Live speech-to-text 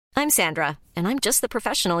I'm Sandra, and I'm just the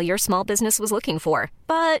professional your small business was looking for.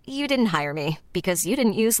 But you didn't hire me because you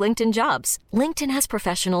didn't use LinkedIn Jobs. LinkedIn has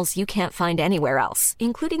professionals you can't find anywhere else,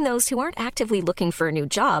 including those who aren't actively looking for a new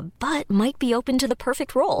job, but might be open to the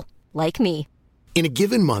perfect role, like me. In a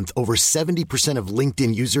given month, over 70% of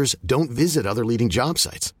LinkedIn users don't visit other leading job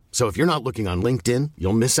sites. So if you're not looking on LinkedIn,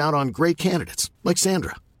 you'll miss out on great candidates like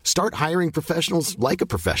Sandra. Start hiring professionals like a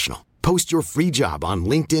professional. Post your free job on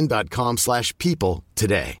linkedin.com/people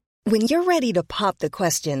today. When you're ready to pop the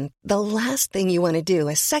question, the last thing you want to do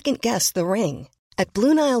is second-guess the ring. At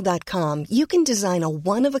BlueNile.com, you can design a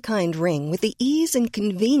one-of-a-kind ring with the ease and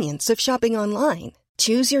convenience of shopping online.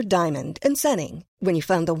 Choose your diamond and setting. When you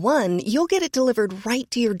find the one, you'll get it delivered right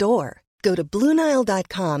to your door. Go to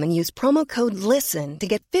BlueNile.com and use promo code LISTEN to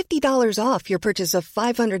get $50 off your purchase of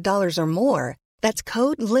 $500 or more. That's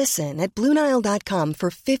code LISTEN at BlueNile.com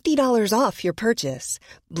for $50 off your purchase.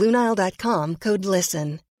 BlueNile.com, code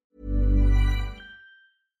LISTEN.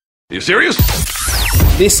 Are you serious?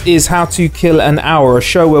 This is How to Kill an Hour, a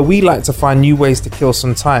show where we like to find new ways to kill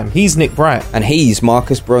some time. He's Nick Bryant. And he's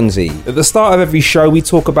Marcus Bronzy. At the start of every show, we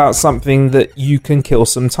talk about something that you can kill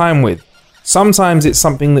some time with. Sometimes it's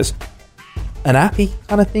something that's an appy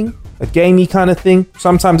kind of thing, a gamey kind of thing.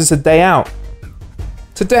 Sometimes it's a day out.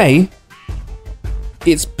 Today,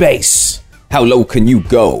 it's bass. How low can you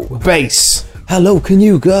go? Bass. How low can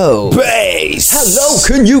you go? Bass. How low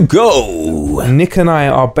can you go? Nick and I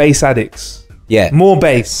are bass addicts. Yeah. More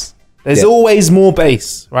bass. There's always more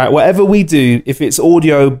bass, right? Whatever we do, if it's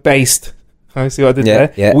audio based, I see what I did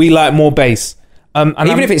there? Yeah. We like more bass. And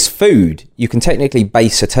even if it's food, you can technically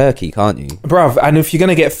bass a turkey, can't you? Bruv, and if you're going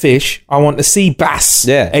to get fish, I want the sea bass.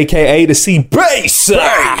 Yeah. AKA the sea bass.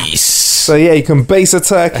 Bass. So yeah, you can bass a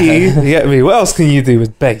turkey. You get me? What else can you do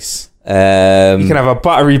with bass? You can have a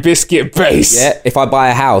buttery biscuit base. Yeah, if I buy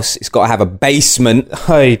a house, it's got to have a basement.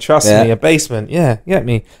 Hey, trust me, a basement. Yeah, get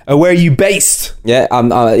me. Where are you based? Yeah,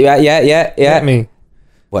 yeah. Get me.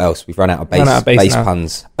 What else? We've run out of bass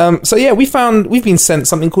puns. So yeah, we've been sent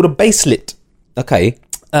something called a baselet. Okay.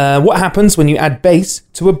 What happens when you add bass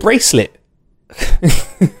to a bracelet?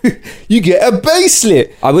 You get a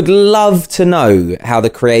baselet. I would love to know how the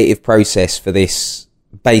creative process for this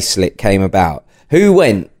baselet came about. Who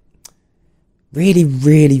went, really,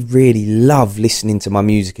 really, really love listening to my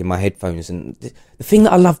music in my headphones, and the thing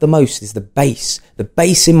that I love the most is the bass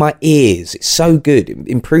in my ears. It's so good. It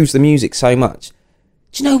improves the music so much.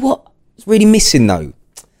 Do you know what it's really missing though?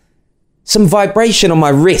 Some vibration on my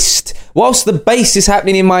wrist. Whilst the bass is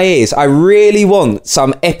happening in my ears, I really want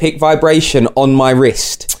some epic vibration on my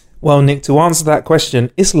wrist. Well, Nick, to answer that question,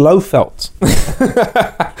 it's low felt.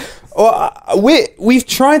 We've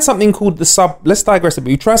tried something called the sub. Let's digress a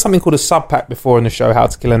bit. We tried something called a sub pack before in the show, How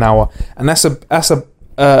to Kill an Hour, and that's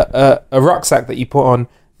a rucksack that you put on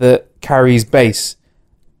that carries bass.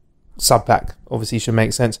 Sub pack obviously should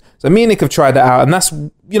make sense. So me and Nick have tried that out, and that's,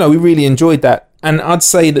 we really enjoyed that. And I'd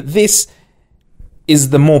say that this is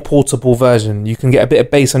the more portable version. You can get a bit of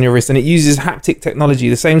bass on your wrist, and it uses haptic technology,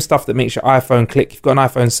 the same stuff that makes your iPhone click. You've got an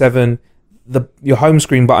iPhone 7. Your home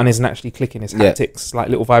screen button isn't actually clicking, it's haptics, like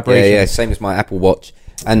little vibrations. Yeah, same as my Apple Watch.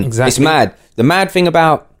 And exactly. It's mad. The mad thing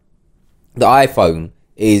about the iPhone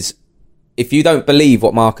is, if you don't believe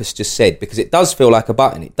what Marcus just said, because it does feel like a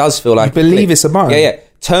button, it does feel like you believe it's a button. Yeah.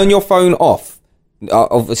 Turn your phone off.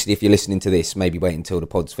 Obviously, if you're listening to this, maybe wait until the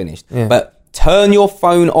pod's finished. Yeah. But turn your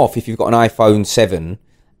phone off if you've got an iPhone 7,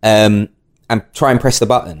 and try and press the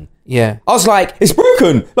button. Yeah. I was like, it's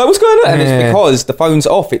broken. Like, what's going on? And it's because the phone's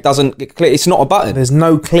off. It doesn't click. It's not a button. There's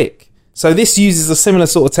no click. So this uses a similar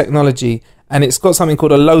sort of technology, and it's got something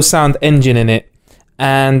called a low sound engine in it,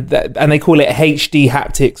 and they call it HD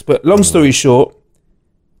haptics. But long story short,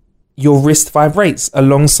 your wrist vibrates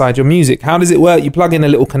alongside your music. How does it work? You plug in a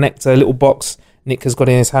little connector, a little box Nick has got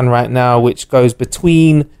in his hand right now, which goes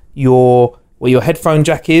between where your headphone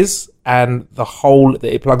jack is and the hole that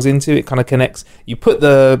it plugs into. It kind of connects. You put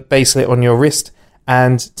the basslet on your wrist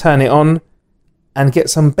and turn it on and get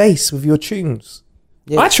some bass with your tunes.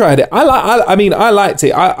 Yeah. I tried it. I liked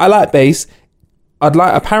it. I like bass.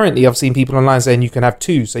 Apparently I've seen people online saying you can have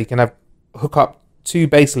two, so you can hook up two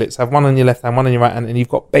basslets, have one on your left hand, one on your right hand, and you've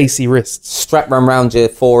got bassy wrists. Strap them around your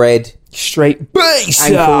forehead. Straight bass.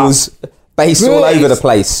 Ankles. Bass all over the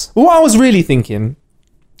place. What I was really thinking,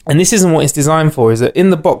 and this isn't what it's designed for, is that in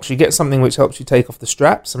the box you get something which helps you take off the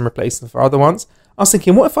straps and replace them for other ones. I was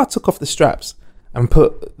thinking, what if I took off the straps and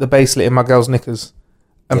put the basslet in my girl's knickers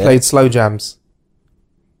and played slow jams?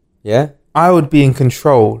 Yeah. I would be in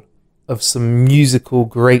control of some musical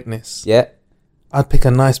greatness. Yeah. I'd pick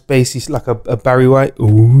a nice bassy, like a Barry White.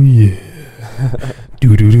 Oh yeah.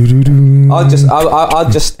 Do do do do do. I'd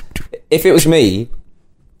just if it was me,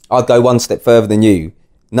 I'd go one step further than you.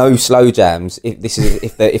 No slow jams. If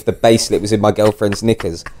the basslet was in my girlfriend's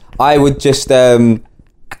knickers, I would just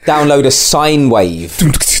download a sine wave.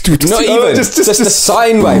 Not even just a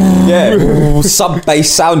sine wave. Yeah, sub bass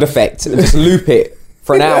sound effect and just loop it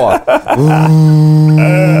for an hour.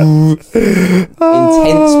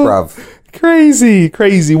 Intense, bruv.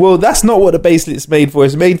 Crazy. Well, that's not what the basslet's made for.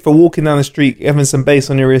 It's made for walking down the street, having some bass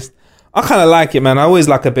on your wrist. I kind of like it, man. I always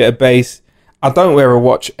like a bit of bass. I don't wear a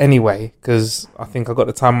watch anyway because I think I got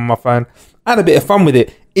the time on my phone. I had a bit of fun with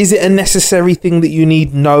it. Is it a necessary thing that you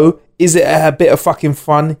need? No. Is it a bit of fucking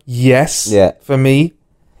fun? Yes. Yeah. For me.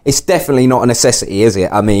 It's definitely not a necessity, is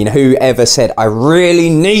it? I mean, whoever said, I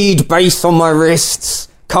really need bass on my wrists.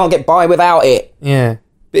 Can't get by without it. Yeah.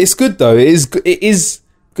 But it's good though. It is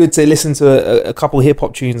good to listen to a couple hip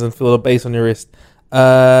hop tunes and feel the bass on your wrist.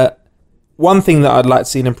 One thing that I'd like to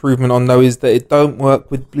see an improvement on, though, is that it don't work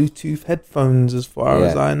with Bluetooth headphones as far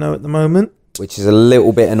as I know at the moment. Which is a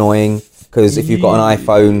little bit annoying, because if you've got an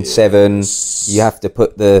iPhone 7, you have to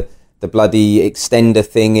put the bloody extender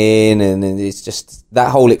thing in, and it's just... That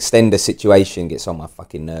whole extender situation gets on my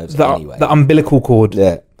fucking nerves anyway. The umbilical cord.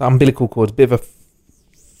 Yeah. The umbilical cord. Bit of a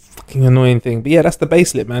fucking annoying thing. But yeah, that's the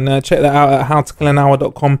basslet, man. Check that out at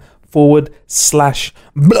howtokillanhour.com/blog.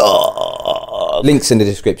 Links in the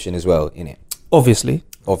description as well, innit? Obviously.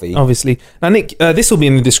 Now, Nick, this will be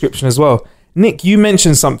in the description as well. Nick, you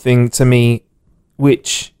mentioned something to me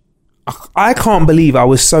which I can't believe I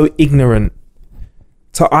was so ignorant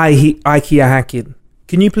to IKEA hacking.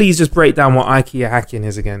 Can you please just break down what IKEA hacking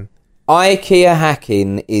is again? IKEA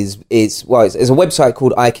hacking is it's a website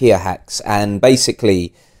called IKEA Hacks, and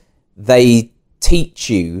basically they teach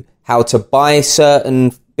you how to buy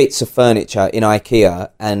certain bits of furniture in IKEA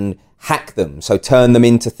and hack them, so turn them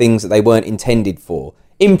into things that they weren't intended for.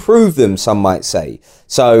 Improve them, some might say.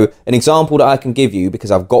 So an example that I can give you, because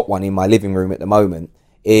I've got one in my living room at the moment,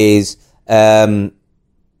 is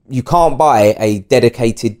you can't buy a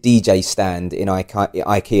dedicated DJ stand in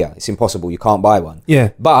IKEA. It's impossible. You can't buy one. Yeah.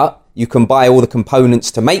 But you can buy all the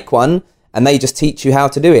components to make one, and they just teach you how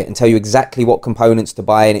to do it and tell you exactly what components to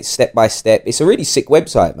buy, and it's step by step. It's a really sick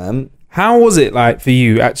website, man. How was it like for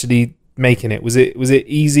you actually making it? Was it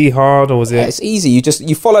easy, hard, or was it? Yeah, it's easy.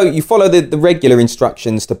 You follow the regular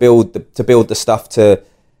instructions to build the stuff to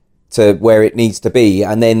where it needs to be,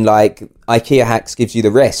 and then like IKEA Hacks gives you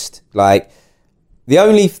the rest. Like the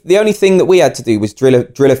only thing that we had to do was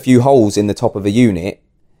drill a few holes in the top of a unit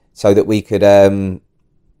so that we could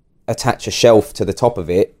attach a shelf to the top of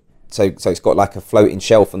it. So it's got like a floating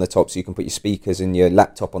shelf on the top, so you can put your speakers and your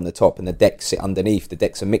laptop on the top, and the decks sit underneath. The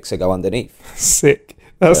decks and mixer go underneath. Sick.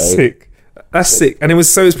 That's sick. That's sick. And it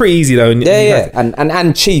was pretty easy though.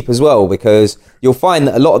 And cheap as well, because you'll find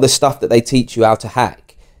that a lot of the stuff that they teach you how to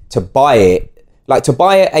hack, to buy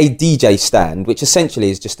a DJ stand, which essentially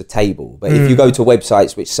is just a table. But if you go to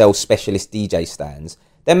websites which sell specialist DJ stands,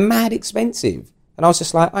 they're mad expensive. And I was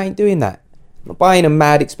just like, I ain't doing that. I'm not buying a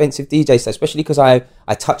mad expensive DJ stand, especially because I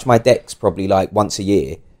touch my decks probably like once a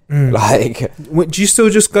year. Like, do you still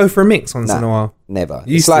just go for a mix once in a while? Never.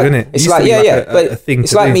 It's like, innit? It's like, but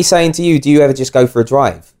it's like me saying to you, do you ever just go for a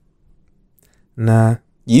drive? Nah.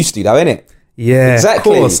 You used to though, innit? Yeah,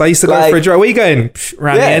 exactly. Of course. I used to go for a drive. Where are you going?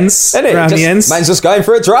 Round the ends. Round the ends. Man's just going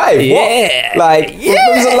for a drive. Yeah. What? Like, when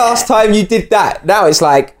was the last time you did that? Now it's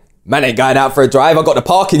like, man ain't going out for a drive. I've got the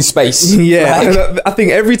parking space. Yeah. Like, I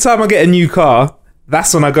think every time I get a new car,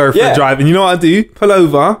 that's when I go for a drive. And you know what I do? Pull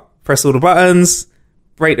over, press all the buttons,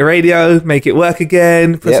 break the radio, make it work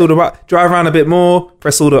again, press all the buttons, drive around a bit more,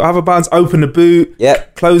 press all the other buttons, open the boot,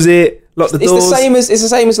 close it, lock the doors. It's the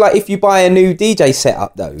same as like if you buy a new DJ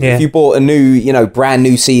setup though. Yeah. If you bought a new, brand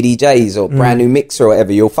new CDJs or brand new mixer or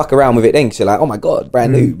whatever, you'll fuck around with it then, because you're like, oh my God,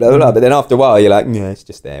 brand new, blah, blah, blah. But then after a while, you're like, yeah, it's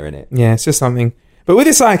just there, innit? Yeah, it's just something. But with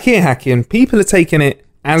this IKEA hacking, people are taking it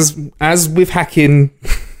as with hacking...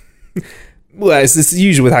 Well, it's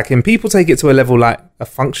usual with hacking. People take it to a level like a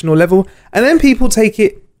functional level, and then people take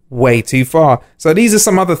it way too far. So these are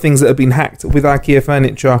some other things that have been hacked with IKEA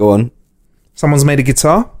furniture. Go on. Someone's made a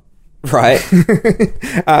guitar. Right.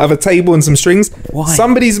 Out of a table and some strings. Why?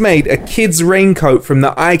 Somebody's made a kid's raincoat from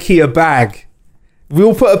the IKEA bag.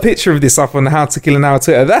 We'll put a picture of this up on the How to Kill an Hour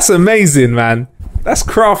Twitter. That's amazing, man. That's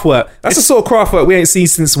craft work. That's the sort of craft work we ain't seen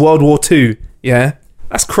since World War II. Yeah?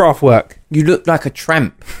 That's craft work. You look like a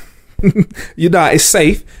tramp. You know, it's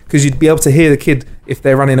safe because you'd be able to hear the kid if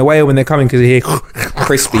they're running away or when they're coming, because you hear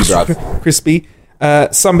crispy, bruv. Crispy.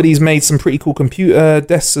 Somebody's made some pretty cool computer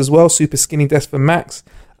desks as well. Super skinny desk for Max.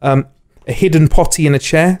 A hidden potty in a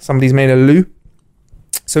chair. Somebody's made a loo.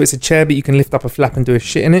 So it's a chair, but you can lift up a flap and do a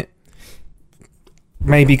shit in it.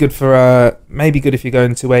 Maybe good for maybe good if you're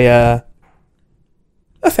going to a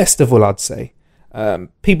festival, I'd say.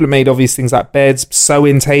 People have made obvious things like beds,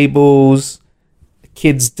 sewing tables,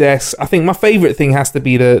 kids' desks. I think my favourite thing has to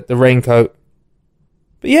be the raincoat.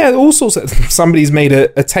 But yeah, all sorts of... Somebody's made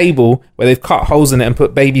a table where they've cut holes in it and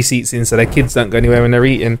put baby seats in so their kids don't go anywhere when they're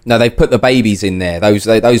eating. No, they put the babies in there. Those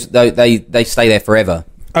they stay there forever.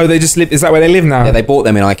 Oh, they just live... Is that where they live now? Yeah, they bought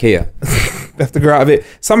them in IKEA. They have to grow out of it.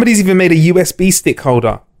 Somebody's even made a USB stick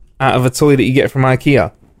holder out of a toy that you get from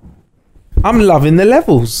IKEA. I'm loving the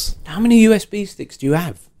levels. How many USB sticks do you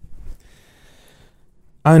have?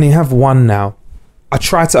 I only have one now. I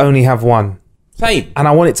try to only have one. Same. And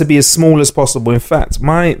I want it to be as small as possible. In fact,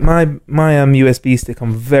 my USB stick,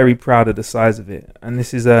 I'm very proud of the size of it. And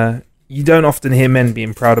this is you don't often hear men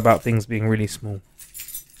being proud about things being really small.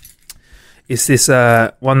 It's this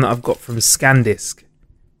one that I've got from ScanDisk.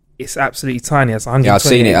 It's absolutely tiny. It's 120 Yeah, I've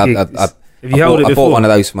seen it. I bought one of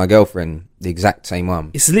those for my girlfriend. The exact same one.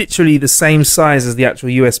 It's literally the same size as the actual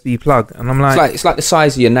USB plug, and I'm like, it's like the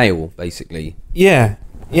size of your nail, basically. Yeah.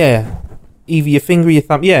 Either your finger, your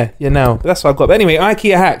thumb, your nail. That's what I've got. But anyway,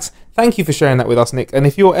 IKEA hacks. Thank you for sharing that with us, Nick. And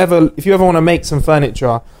if you ever want to make some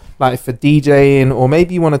furniture, like for DJing, or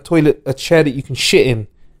maybe you want a chair that you can shit in,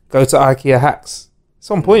 go to IKEA hacks. It's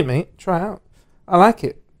on point, mate. Try it out. I like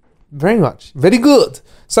it very much. Very good.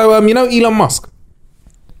 So, Elon Musk.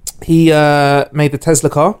 He made the Tesla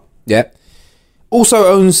car. Yeah. Also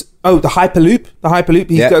owns the Hyperloop. The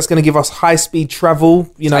Hyperloop. That's going to give us high-speed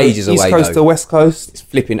travel. Ages East away, Coast to West Coast. It's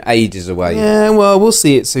flipping ages away. Yeah, well, we'll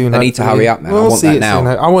see it soon. They need to hurry up, man. I want that now.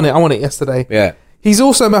 I want it yesterday. Yeah. He's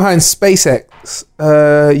also behind SpaceX,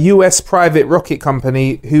 a US private rocket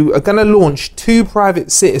company, who are going to launch 2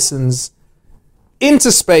 private citizens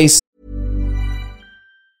into space.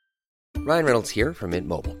 Ryan Reynolds here from Mint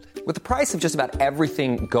Mobile. With the price of just about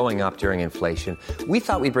everything going up during inflation, we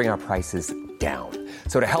thought we'd bring our prices down.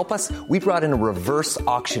 So to help us, we brought in a reverse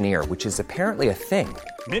auctioneer, which is apparently a thing.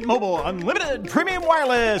 Mint Mobile Unlimited Premium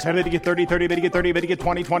Wireless. How to get 30, 30, bit to get 30, bit to get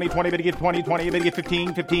 20, 20, 20, bit to get 20, 20, bit to get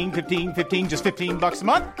 15, 15, 15, 15, just $15 a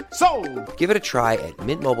month? Sold! Give it a try at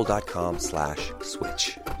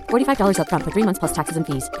mintmobile.com/switch. $45 up front for 3 months plus taxes and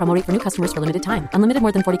fees. Promo rate for new customers for limited time. Unlimited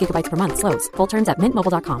more than 40 gigabytes per month. Slows full terms at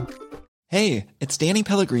mintmobile.com. Hey, it's Danny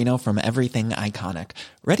Pellegrino from Everything Iconic.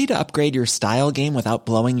 Ready to upgrade your style game without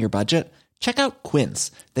blowing your budget? Check out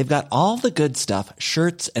Quince. They've got all the good stuff,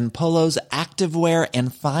 shirts and polos, activewear,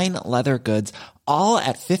 and fine leather goods, all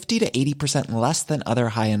at 50 to 80% less than other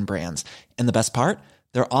high-end brands. And the best part?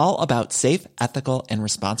 They're all about safe, ethical, and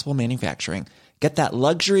responsible manufacturing. Get that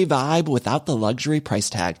luxury vibe without the luxury price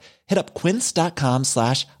tag. Hit up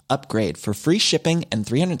quince.com/upgrade for free shipping and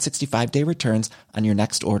 365-day returns on your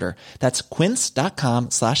next order. That's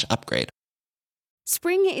quince.com/upgrade.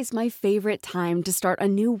 Spring is my favorite time to start a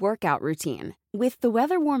new workout routine. With the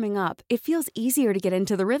weather warming up, it feels easier to get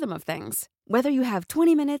into the rhythm of things. Whether you have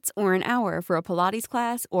 20 minutes or an hour for a Pilates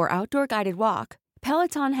class or outdoor guided walk,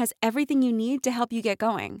 Peloton has everything you need to help you get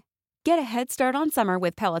going. Get a head start on summer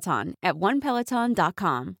with Peloton at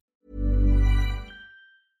onepeloton.com.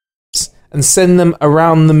 And send them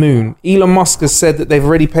around the moon. Elon Musk has said that they've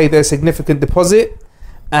already paid their significant deposit,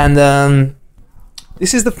 and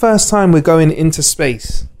this is the first time we're going into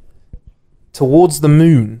space towards the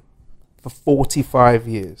moon for 45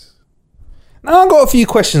 years. Now, I've got a few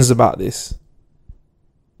questions about this.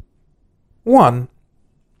 One,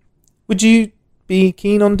 would you be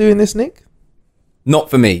keen on doing this, Nick?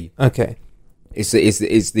 Not for me. Okay. Is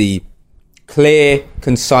the clear,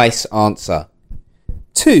 concise answer.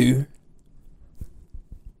 2,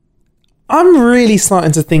 I'm really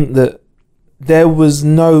starting to think that there was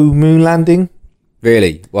no moon landing.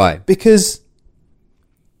 Really? Why? Because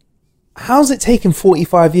how's it taken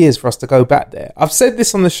 45 years for us to go back there? I've said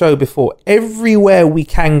this on the show before. Everywhere we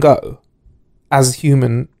can go as a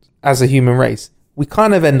human race, we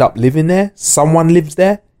kind of end up living there. Someone lives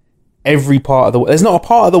there. Every part of the world. There's not a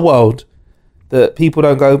part of the world that people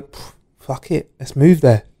don't go, fuck it, let's move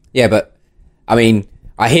there. Yeah, but I mean,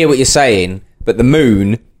 I hear what you're saying, but the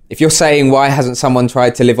moon, if you're saying why hasn't someone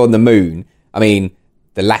tried to live on the moon, I mean,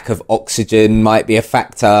 the lack of oxygen might be a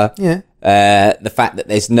factor. Yeah. The fact that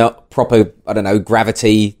there's not proper,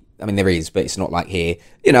 gravity. I mean, there is, but it's not like here.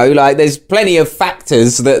 There's plenty of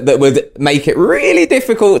factors that would make it really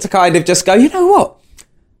difficult to kind of just go, you know what?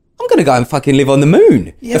 I'm going to go and fucking live on the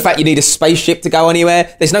moon. Yeah. The fact you need a spaceship to go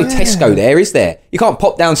anywhere. There's no Tesco there, is there? You can't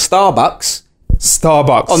pop down Starbucks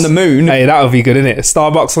on the moon. Hey, that would be good, innit?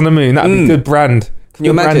 Starbucks on the moon. That would be good brand. Can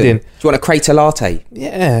you imagine? Branding. Do you want a crater latte?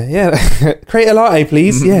 Yeah. Crater latte,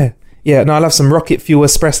 please. Mm-hmm. Yeah. No, I'll have some rocket fuel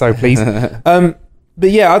espresso, please.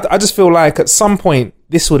 But yeah, I just feel like at some point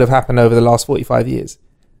this would have happened over the last 45 years.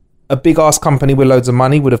 A big ass company with loads of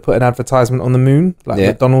money would have put an advertisement on the moon, like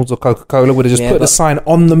McDonald's or Coca-Cola would have just put a sign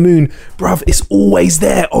on the moon. Bruv, it's always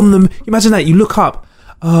there on the. Imagine that. You look up.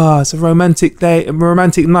 It's a romantic day, a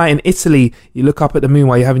romantic night in Italy. You look up at the moon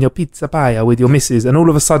while you're having your pizza paella with your missus, and all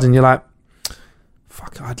of a sudden you're like,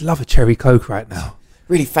 fuck, I'd love a cherry Coke right now.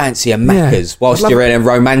 Really fancy a Macca's whilst you're in a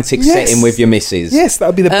romantic setting with your missus. Yes, that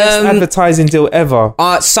would be the best advertising deal ever.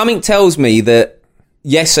 Something tells me that,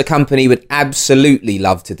 yes, a company would absolutely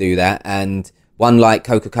love to do that. And one like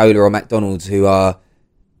Coca-Cola or McDonald's, who are,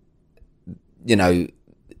 you know,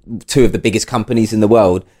 two of the biggest companies in the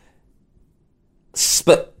world.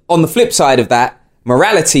 But on the flip side of that,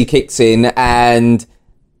 morality kicks in, and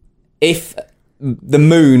if the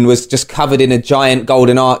moon was just covered in a giant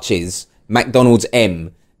golden arches, McDonald's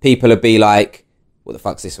M, people would be like, what the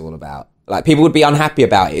fuck's this all about? Like, people would be unhappy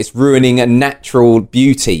about it. It's ruining a natural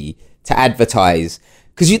beauty to advertise.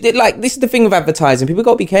 Because this is the thing with advertising. People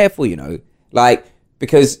got to be careful, you know, like,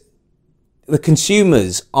 because the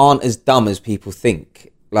consumers aren't as dumb as people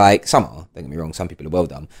think. Like, some are, don't get me wrong, some people are well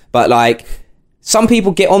dumb, but like, some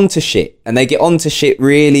people get onto shit, and they get onto shit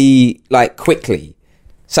really, like, quickly.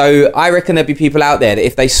 So I reckon there'd be people out there that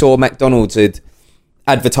if they saw McDonald's had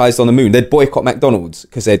advertised on the moon, they'd boycott McDonald's,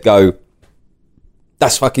 because they'd go,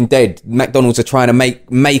 that's fucking dead. McDonald's are trying to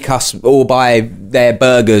make us all buy their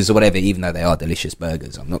burgers or whatever, even though they are delicious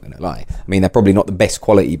burgers, I'm not going to lie. I mean, they're probably not the best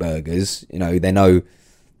quality burgers. You know, they're no,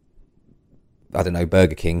 I don't know,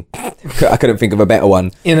 Burger King. I couldn't think of a better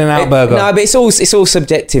one. In-N-Out burger. No, but it's all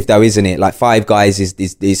subjective though, isn't it? Like Five Guys is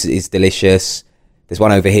delicious. There's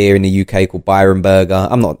one over here in the UK called Byron Burger.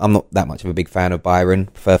 I'm not that much of a big fan of Byron.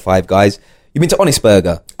 Prefer Five Guys. You've been to Honest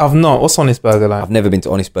Burger? I've not. What's Honest Burger like? I've never been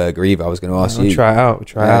to Honest Burger either. I was going to ask you. We'll try it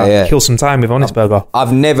out. Yeah. Kill some time with Honest Burger.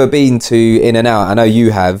 I've never been to In-N-Out. I know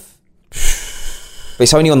you have. But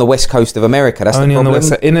it's only on the west coast of America. That's only the problem. On the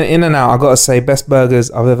west. In-N-Out, I've got to say, best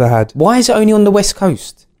burgers I've ever had. Why is it only on the west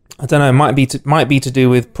coast? I don't know. It might be to do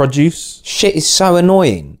with produce. Shit is so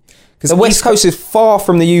annoying. Because the west coast is far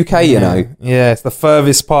from the UK, you know. Yeah, it's the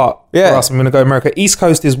furthest part for us. I'm going to go America. East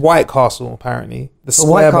coast is White Castle, apparently. The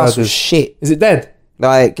square White burgers. Shit. Is it dead?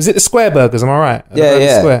 Like, is it the square burgers? Am I right?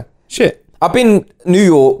 Yeah. Square. Shit. I've been New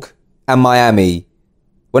York and Miami.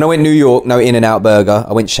 When I went New York, no In-N-Out burger.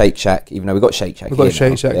 I went Shake Shack, even though we got Shake Shack. We got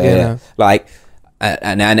Shake Shack. Yeah. Like,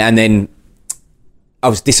 and then I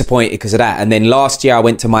was disappointed because of that. And then last year I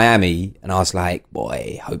went to Miami, and I was like,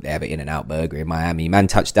 boy, hope they have an In-N-Out burger in Miami. Man,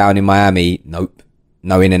 touchdown in Miami. Nope.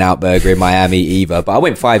 No In-N-Out burger in Miami either. But I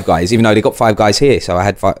went Five Guys, even though they got Five Guys here. So I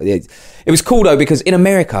had five. It was cool though, because in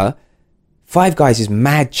America, Five Guys is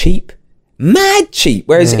mad cheap.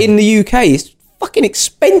 Whereas in the UK, it's fucking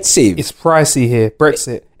expensive. It's pricey here.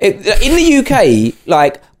 Brexit. In the UK,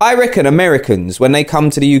 like, I reckon Americans, when they come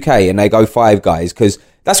to the UK and they go Five Guys, because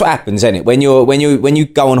that's what happens, isn't it? When you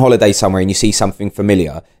go on holiday somewhere and you see something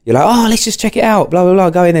familiar, you're like, oh, let's just check it out, blah, blah, blah,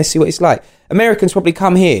 go in there, see what it's like. Americans probably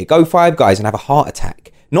come here, go Five Guys and have a heart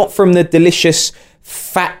attack. Not from the delicious,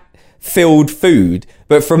 fat-filled food,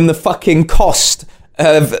 but from the fucking cost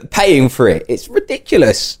of paying for it. It's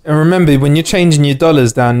ridiculous. And remember, when you're changing your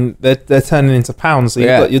dollars down, they're turning into pounds, so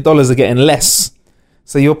your dollars are getting less.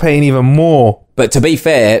 So you're paying even more. But to be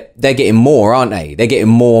fair, they're getting more, aren't they? They're getting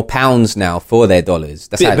more pounds now for their dollars.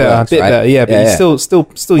 That's how it works, right? Better, yeah. But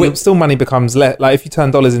still money becomes less. Like, if you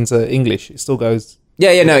turn dollars into English, it still goes...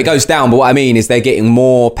 Yeah, no, it goes down. But what I mean is they're getting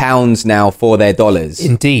more pounds now for their dollars.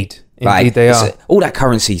 Indeed, they are. All that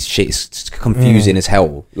currency shit is confusing as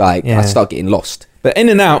hell. Like, I start getting lost. But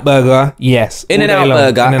In-N-Out burger, yes. In-N-Out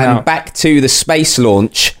burger, and back to the space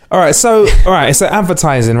launch. All right, so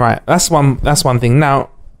advertising, right? That's one thing. Now,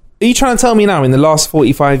 are you trying to tell me now, in the last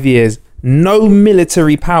 45 years, no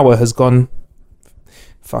military power has gone,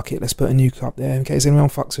 fuck it, let's put a nuke up there in case anyone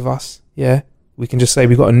fucks with us? Yeah, we can just say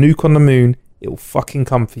we've got a nuke on the moon. It will fucking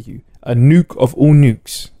come for you. A nuke of all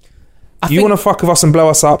nukes. You want to fuck with us and blow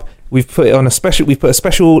us up? We've put a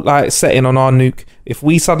special like setting on our nuke. If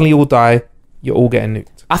we suddenly all die, you're all getting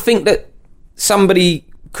nuked. I think that somebody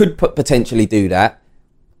could potentially do that.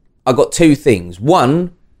 I got two things.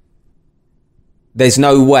 One, there's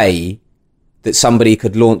no way that somebody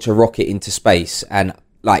could launch a rocket into space and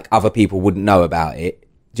like other people wouldn't know about it.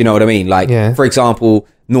 Do you know what I mean? Like, for example,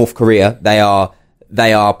 North Korea, they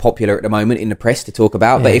are popular at the moment in the press to talk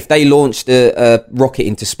about. But if they launched a rocket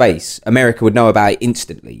into space, America would know about it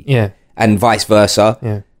instantly. Yeah. And vice versa.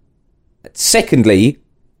 Yeah. Secondly,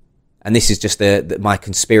 and this is just my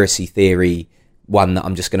conspiracy theory one that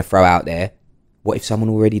I'm just going to throw out there. What if someone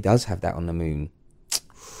already does have that on the moon?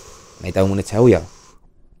 They don't want to tell you.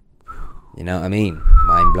 You know what I mean?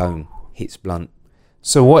 Mind blown. Hits blunt.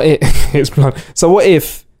 So what it's blunt. So what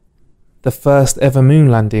if the first ever moon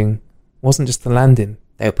landing wasn't just a landing?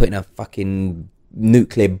 They were putting a fucking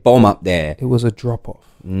nuclear bomb up there. It was a drop-off.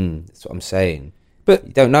 That's what I'm saying. But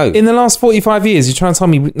you don't know. In the last 45 years, you're trying to tell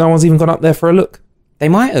me no one's even gone up there for a look? They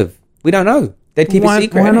might have. We don't know. They'd keep it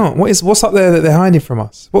secret. Why not? What's up there that they're hiding from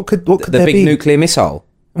us? What could there be? The big nuclear missile.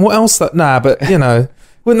 And what else? Nah, but you know,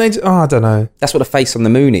 wouldn't they? I don't know. That's what the face on the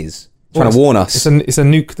moon is. Trying to warn us. It's a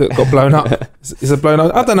nuke that got blown up. It's a blown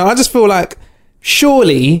up. I don't know. I just feel like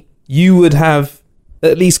surely you would have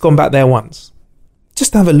at least gone back there once,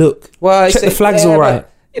 just to have a look. Well, check the flag's all right.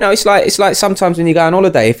 You know, it's like sometimes when you go on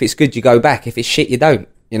holiday, if it's good, you go back. If it's shit, you don't.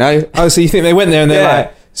 You know. Oh, so you think they went there and they're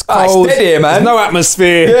like, it's cold. It's dead here, man. There's no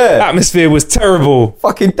atmosphere. Yeah. Atmosphere was terrible.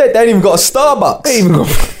 Fucking dead. They ain't even got a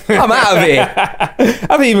Starbucks. I'm out of here.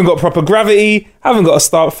 Haven't even got proper gravity. Haven't got a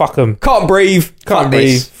start. Fuck them. Can't breathe. Can't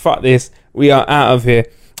breathe. Fuck this. We are out of here.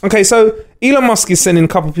 Okay, so Elon Musk is sending a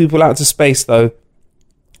couple of people out to space, though.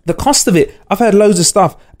 The cost of it, I've heard loads of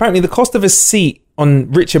stuff. Apparently, the cost of a seat on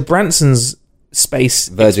Richard Branson's space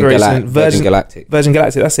Virgin Galactic,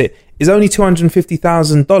 that's it, is only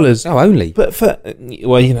 $250,000. Oh, only? But for,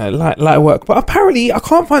 well, you know, light work. But apparently, I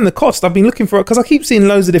can't find the cost. I've been looking for it because I keep seeing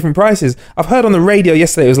loads of different prices. I've heard on the radio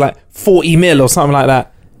yesterday it was like 40 mil or something like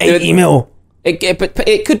that. 80 mil. But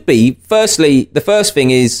it could be. Firstly, the first thing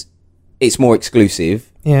is it's more exclusive.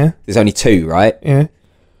 Yeah. There's only two, right? Yeah.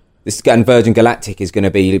 And Virgin Galactic is going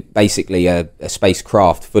to be basically a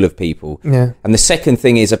spacecraft full of people. Yeah. And the second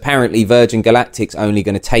thing is apparently Virgin Galactic's only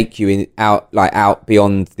going to take you out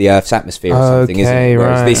beyond the Earth's atmosphere or something, isn't it?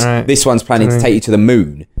 Whereas this one's planning to take you to the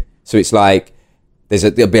moon. So it's like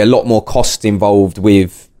there'll be a lot more cost involved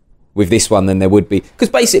with this one than there would be. Because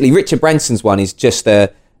basically Richard Branson's one is just an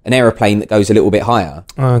aeroplane that goes a little bit higher.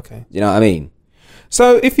 Oh, okay. You know what I mean?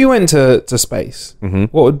 So if you went to space,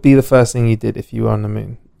 what would be the first thing you did if you were on the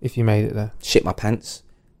moon? If you made it there? Shit my pants.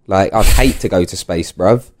 Like, I'd hate to go to space,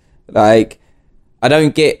 bruv. Like, I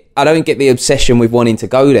don't get the obsession with wanting to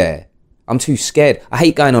go there. I'm too scared. I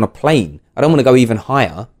hate going on a plane. I don't want to go even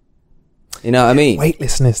higher. You know what I mean?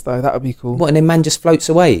 Weightlessness, though, that would be cool. What, and then man just floats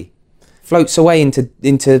away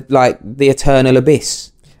into like the eternal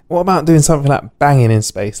abyss. What about doing something like banging in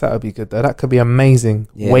space? That would be good, though. That could be amazing.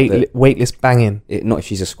 Yeah, weightless banging. Not if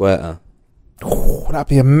she's a squirter. Oh, that'd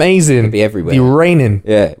be amazing. It'd be everywhere. It'd be raining.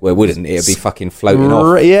 Yeah, well, it wouldn't. It'd be fucking floating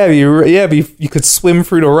off. Yeah, you could swim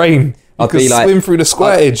through the rain. You could swim through the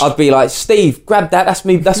squirtage. I'd be like, Steve, grab that.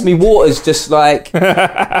 That's me waters, just like.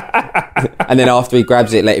 And then after he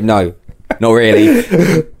grabs it, let him know. Not really.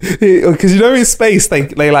 Because you know in space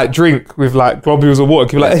they like drink with like globules of water.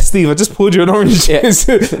 You'd be like, hey Steve, I just poured you an orange juice.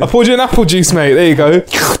 I poured you an apple juice, mate. There you go.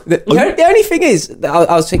 The only thing is,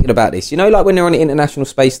 I was thinking about this. You know, like when they're on the International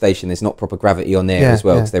Space Station, there's not proper gravity on there as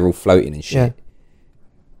well because they're all floating and shit. Yeah.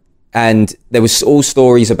 And there was all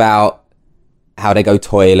stories about how they go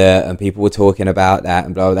toilet and people were talking about that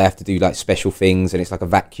and blah, blah, they have to do like special things and it's like a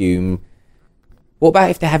vacuum. What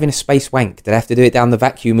about if they're having a space wank? Do they have to do it down the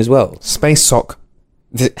vacuum as well? Space sock.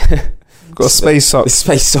 Got a space sock. The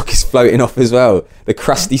space sock is floating off as well. The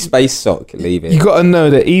crusty space sock. Leave it. You got to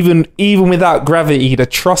know that even without gravity, the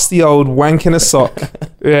trusty old wank in a sock.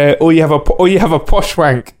 Yeah, or you have a posh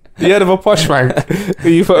wank. You heard of a posh wank?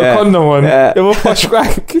 You put a condom on. Yeah. You have a posh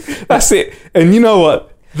wank. That's it. And you know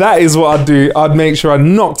what? That is what I'd do. I'd make sure I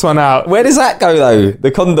knocked one out. Where does that go though?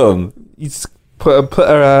 The condom. You just put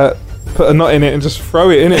a knot in it and just throw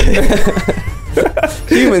it in it.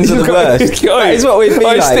 Humans are the worst. That is what we'd be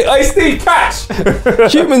like. I still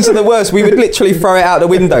catch. Humans are the worst. We would literally throw it out the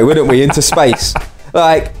window, wouldn't we, into space?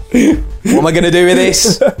 Like, what am I going to do with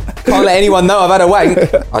this? Can't let anyone know I've had a wank.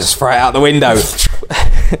 I'll just throw it out the window.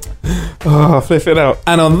 Flip it out.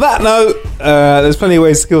 And on that note, there's plenty of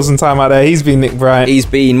ways to kill some time out there. He's been Nick Bright. He's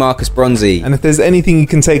been Marcus Bronzy. And if there's anything you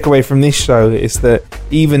can take away from this show, it's that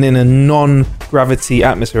even in a non-gravity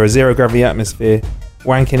atmosphere, a zero-gravity atmosphere,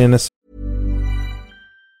 wanking in a...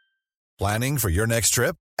 Planning for your next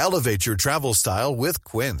trip? Elevate your travel style with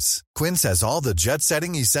Quince. Quince has all the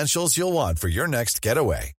jet-setting essentials you'll want for your next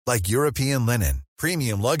getaway, like European linen,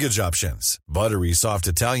 premium luggage options, buttery soft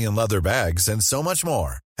Italian leather bags, and so much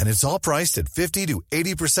more. And it's all priced at 50 to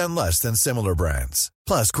 80% less than similar brands.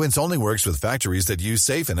 Plus, Quince only works with factories that use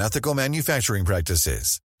safe and ethical manufacturing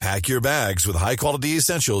practices. Pack your bags with high-quality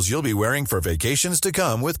essentials you'll be wearing for vacations to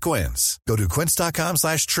come with Quince. Go to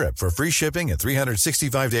quince.com/trip for free shipping and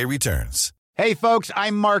 365-day returns. Hey, folks,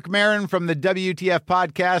 I'm Mark Maron from the WTF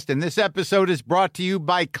Podcast, and this episode is brought to you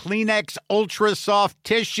by Kleenex Ultra Soft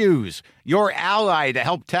Tissues, your ally to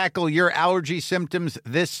help tackle your allergy symptoms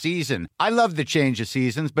this season. I love the change of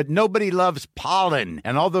seasons, but nobody loves pollen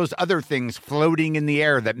and all those other things floating in the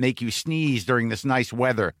air that make you sneeze during this nice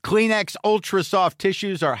weather. Kleenex Ultra Soft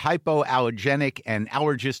Tissues are hypoallergenic and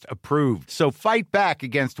allergist approved. So fight back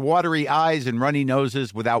against watery eyes and runny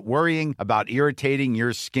noses without worrying about irritating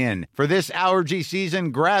your skin. For this allergy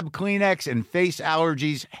season, grab Kleenex and face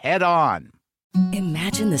allergies head on.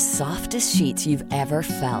 Imagine the softest sheets you've ever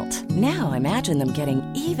felt. Now imagine them getting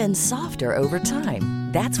even softer over time.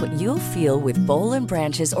 That's what you'll feel with Boll &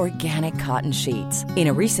 Branch's organic cotton sheets. In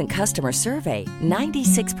a recent customer survey,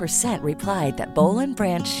 96% replied that Boll &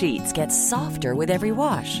 Branch sheets get softer with every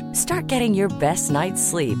wash. Start getting your best night's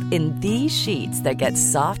sleep in these sheets that get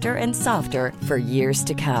softer and softer for years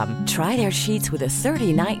to come. Try their sheets with a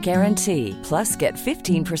 30-night guarantee. Plus, get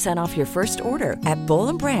 15% off your first order at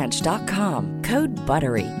bollandbranch.com. Code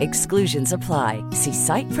BUTTERY. Exclusions apply. See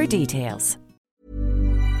site for details.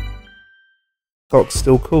 Cock's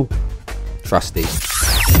still cool. Trusty.